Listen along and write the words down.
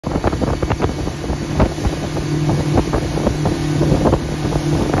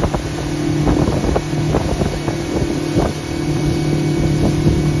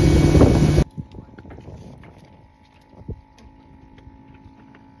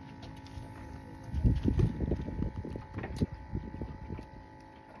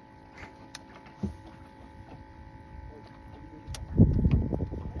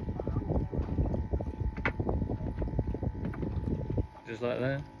Just like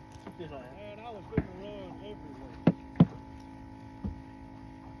that? Just like that. Man, I was finna run everywhere.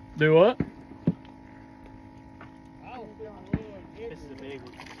 Do what? I was finna run everywhere. This is a big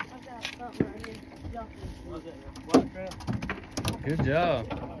one. I got something right here. What's that? White trout? Good job.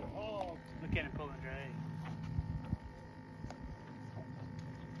 Oh, Look at him pulling drag.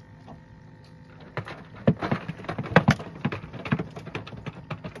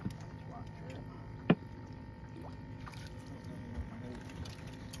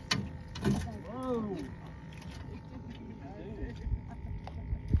 Whoa!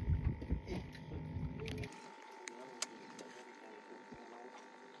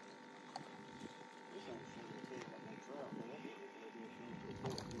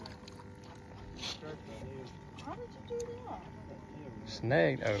 How did you do that?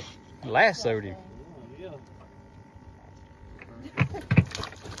 Snagged. Oh, lassoed him. Yeah.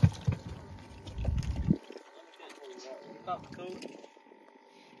 Cool.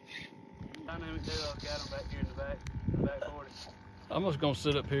 Dynamic duo, I've got them back here in the back 40. I'm just gonna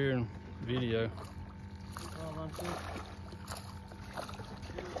sit up here and video.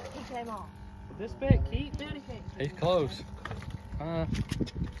 He came off. This back keep, Daddy? He's close.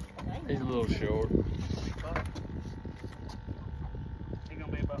 He's a little short. He's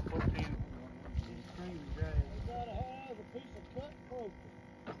gonna be about 14. you gotta have a piece of cut broken.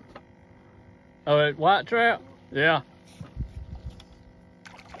 Oh, that white trout? Yeah.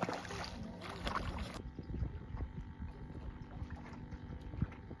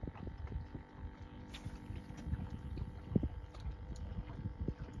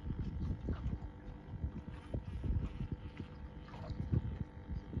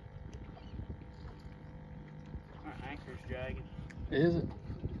 Our anchor's dragging. Is it?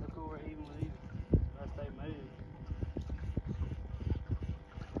 Look over even with these. Unless they move.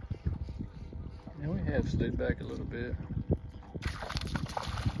 Yeah, we have slid back a little bit.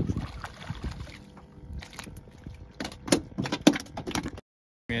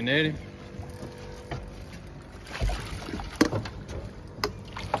 Me and Eddie.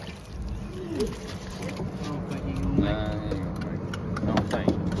 I don't think he's gonna Nah, he ain't gonna make it. I don't think.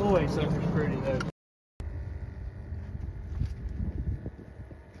 Boy, sucker's pretty though.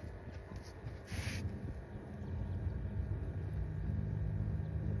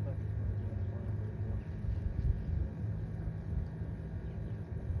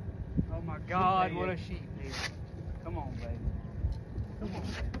 Oh my God, what a sheep, dude. Come on, baby. Come on,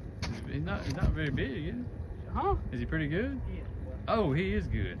 baby. He's not very big, is he? Huh? Is he pretty good? Yeah. Oh, he is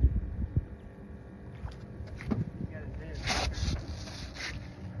good. Got his head.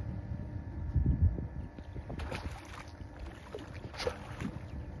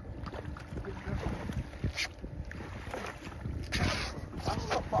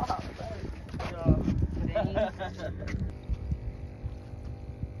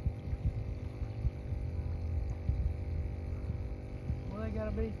 What they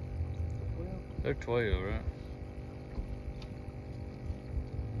gotta be? 12. They're 12, right?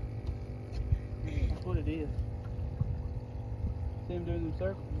 That's what it is. See him doing them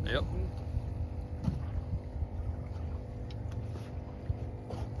circles? Yep.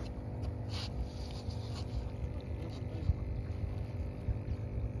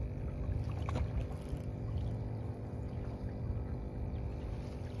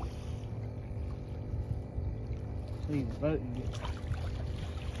 See him voting.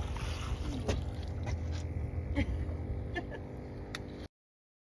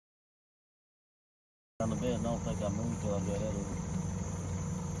 On the bed, I don't think I moved till I got out of it.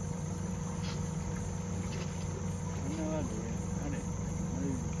 No, I did. I didn't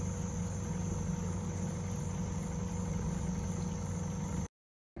move.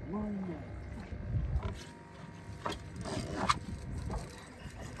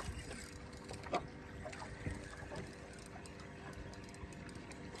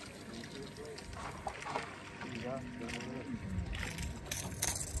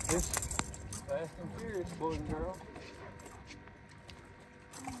 This fast and furious, boys and girls.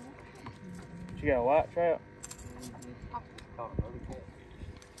 You got a white trout? Caught another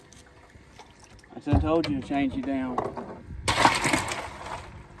catfish. I told you to change you down.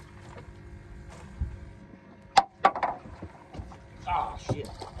 Ah, shit.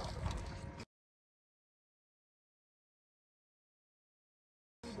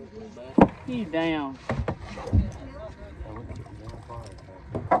 He's down.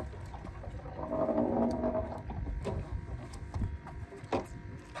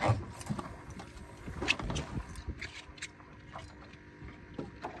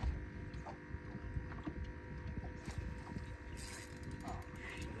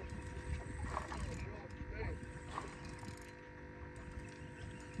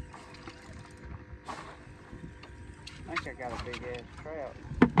 think I got a big ass trout.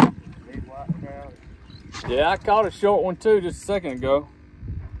 Big white trout. Yeah, I caught a short one too just a second ago.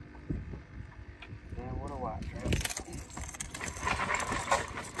 Man, what a white trout.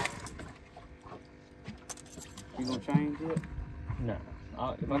 You gonna change it? No.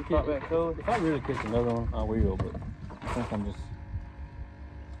 If You thought that cool? if I really catch another one, I will, but I think I'm just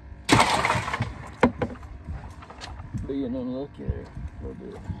being unlucky there a little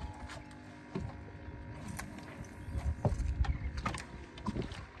bit.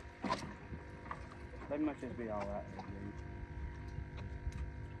 They must just be alright, dude.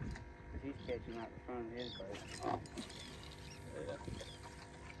 But he's catching out the front of his boat. Yeah.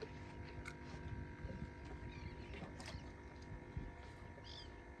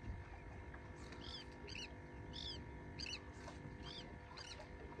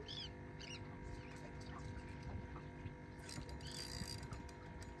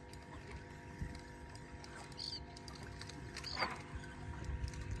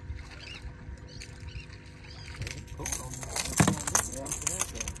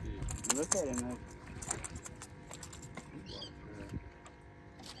 Look at him though.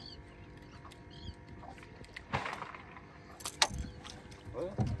 Well,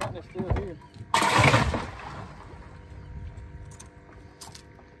 I think they're still here.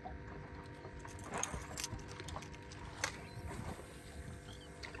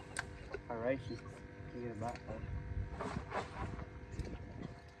 Aeration. You get a bite though.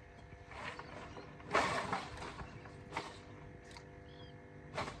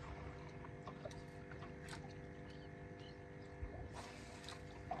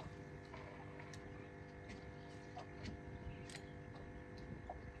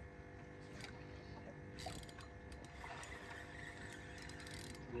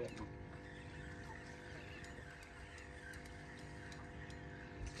 Yeah.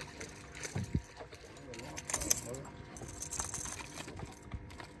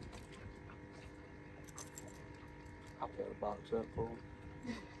 I'll fill the box up for them.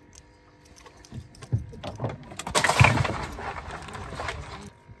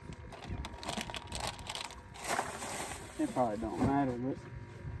 It probably don't matter, but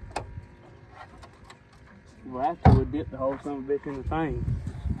well, after we dip the whole son of a bitch in the thing.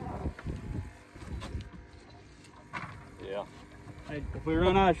 Yeah. Hey, if we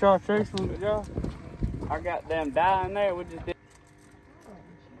run out of chartreuse from the jar, I got them dye in there. We just dip.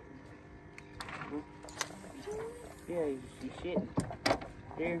 Yeah, he's shitting.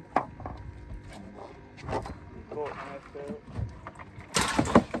 Here. Cork messed up.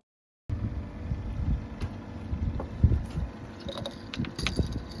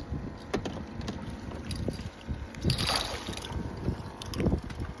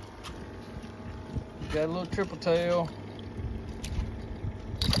 Got a little triple tail.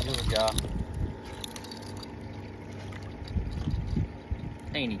 Little guy.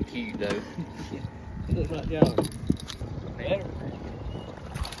 Ain't he cute though? He looks like y'all. Better.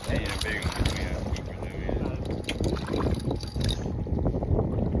 That ain't a big one.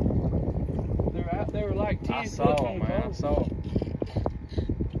 They're out there like 10 I saw foot him, man. I saw him.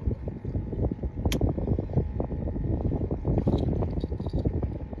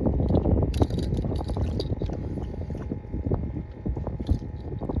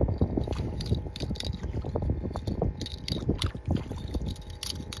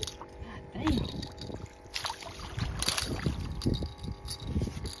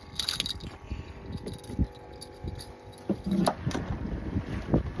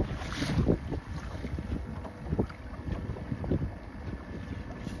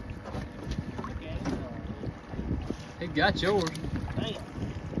 He got yours. Damn.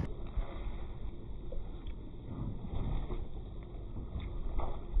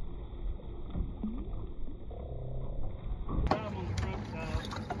 I'm on the front side.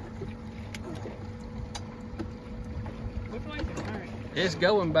 Which way's the current? It's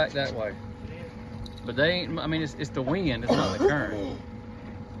going back that way. But they ain't, I mean, it's the wind, it's not the current.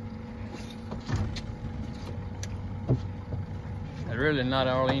 There's really not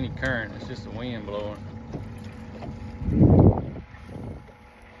hardly any current, it's just the wind blowing.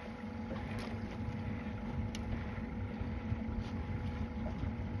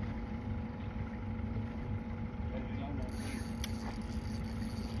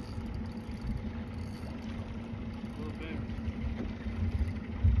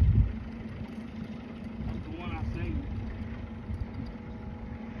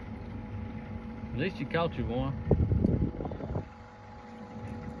 At least you caught you one.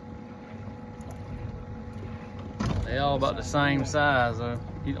 They all about the same size though.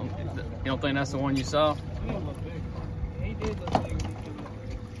 You don't think that's the one you saw? He looked bigger. He did look bigger.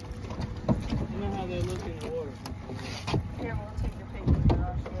 You know how they look in the water.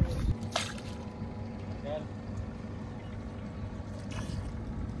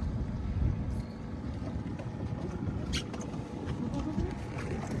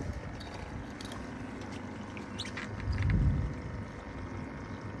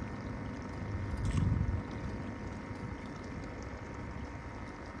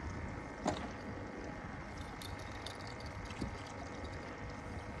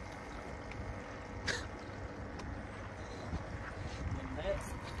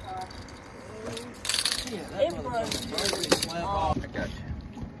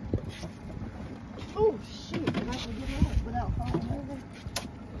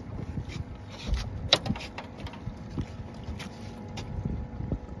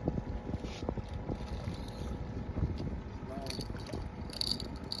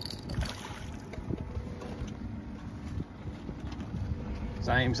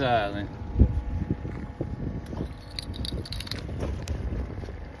 Same size, then.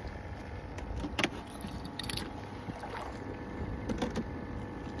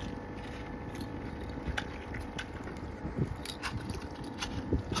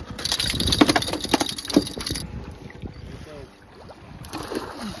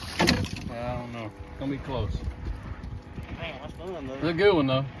 I don't know. Gonna be close. Damn, that's fun though. It's a good one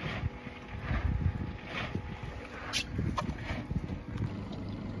though.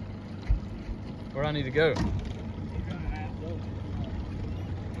 Where I need to go?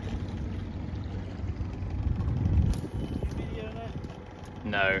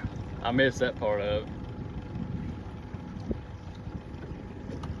 No, I missed that part of it.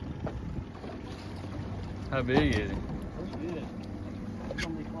 How big is he? Pretty good. It's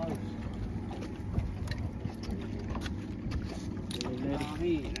gonna be close. Really let it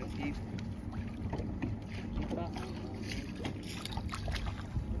be. Keep that one.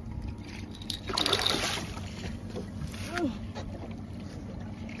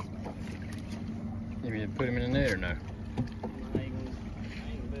 You mean to put him in the net or no? I ain't gonna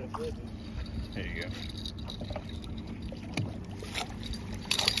better flip him. There you go.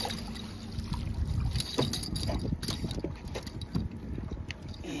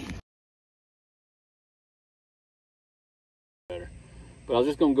 But I was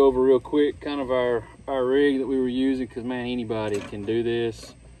just gonna go over real quick kind of our rig that we were using, because man, anybody can do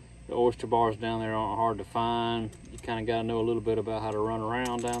this. The oyster bars down there aren't hard to find. You kind of got to know a little bit about how to run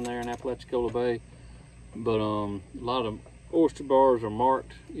around down there in Apalachicola Bay. But a lot of oyster bars are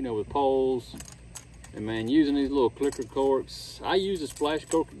marked, you know, with poles. And man, using these little clicker corks, I use a splash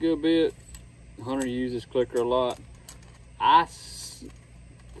cork a good bit. Hunter uses clicker a lot. I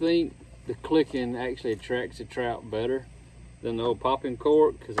think the clicking actually attracts the trout better than the old popping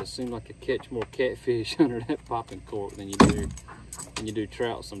cork, because it seems like you catch more catfish under that popping cork than you do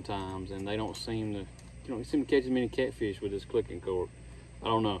trout sometimes, and they don't seem to, you don't seem to catch as many catfish with this clicking cork. I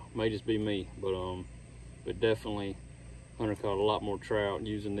don't know, may just be me, but definitely Hunter caught a lot more trout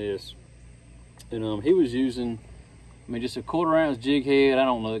using this. And he was using, I mean, just a 1/4 ounce jig head. I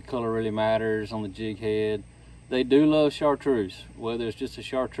don't know the color really matters on the jig head. They do love chartreuse, whether it's just a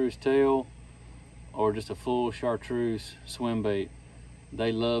chartreuse tail or just a full chartreuse swim bait.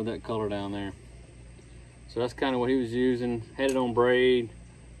 They love that color down there. So that's kind of what he was using. Had it on braid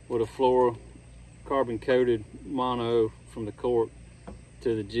with a fluorocarbon coated mono from the cork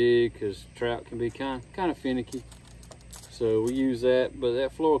to the jig, because trout can be kind of finicky. So we use that, but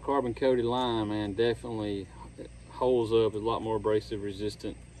that fluorocarbon coated line, man, definitely holds up. It's a lot more abrasive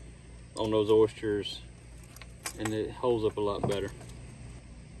resistant on those oysters, and it holds up a lot better.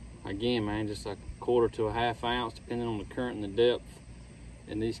 Again, man, just like 1/4 to a 1/2 ounce, depending on the current and the depth.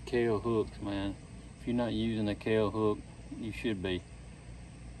 And these Kale hooks, man, if you're not using a Kale hook, you should be,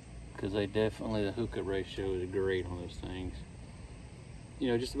 because they definitely, the hook up ratio is great on those things. You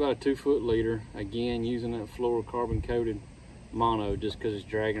know, just about a 2-foot leader. Again, using that fluorocarbon coated mono, just because it's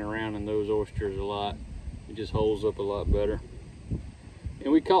dragging around in those oysters a lot. It just holds up a lot better.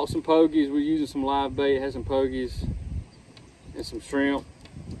 And we caught some pogies. We're using some live bait. It has some pogies and some shrimp.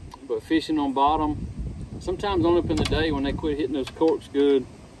 But fishing on bottom, sometimes on up in the day when they quit hitting those corks good,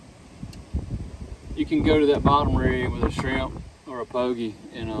 you can go to that bottom rig with a shrimp or a pogie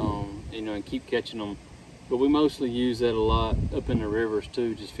and you know, and keep catching them. But we mostly use that a lot up in the rivers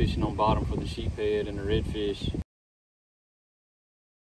too, just fishing on bottom for the sheephead and the redfish.